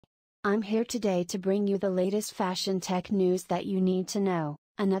I'm here today to bring you the latest fashion tech news that you need to know.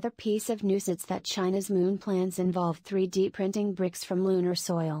 Another piece of news is that China's moon plans involve 3D printing bricks from lunar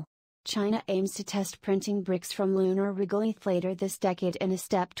soil. China aims to test printing bricks from lunar regolith later this decade in a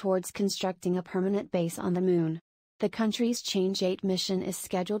step towards constructing a permanent base on the moon. The country's Change 8 mission is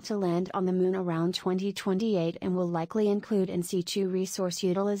scheduled to land on the moon around 2028 and will likely include in situ resource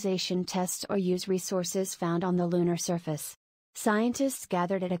utilization tests or use resources found on the lunar surface. Scientists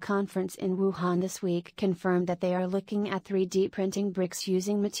gathered at a conference in Wuhan this week confirmed that they are looking at 3D printing bricks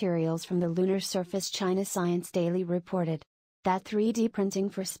using materials from the lunar surface. China Science Daily reported that 3D printing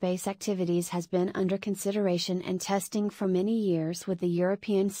for space activities has been under consideration and testing for many years, with the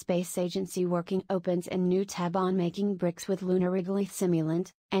European Space Agency working opens a new tab on making bricks with lunar regolith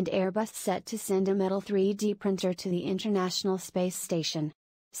simulant, and Airbus set to send a metal 3D printer to the International Space Station.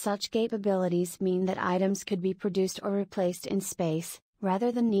 Such capabilities mean that items could be produced or replaced in space,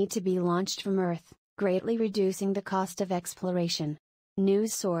 rather than need to be launched from Earth, greatly reducing the cost of exploration.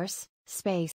 News source: Space.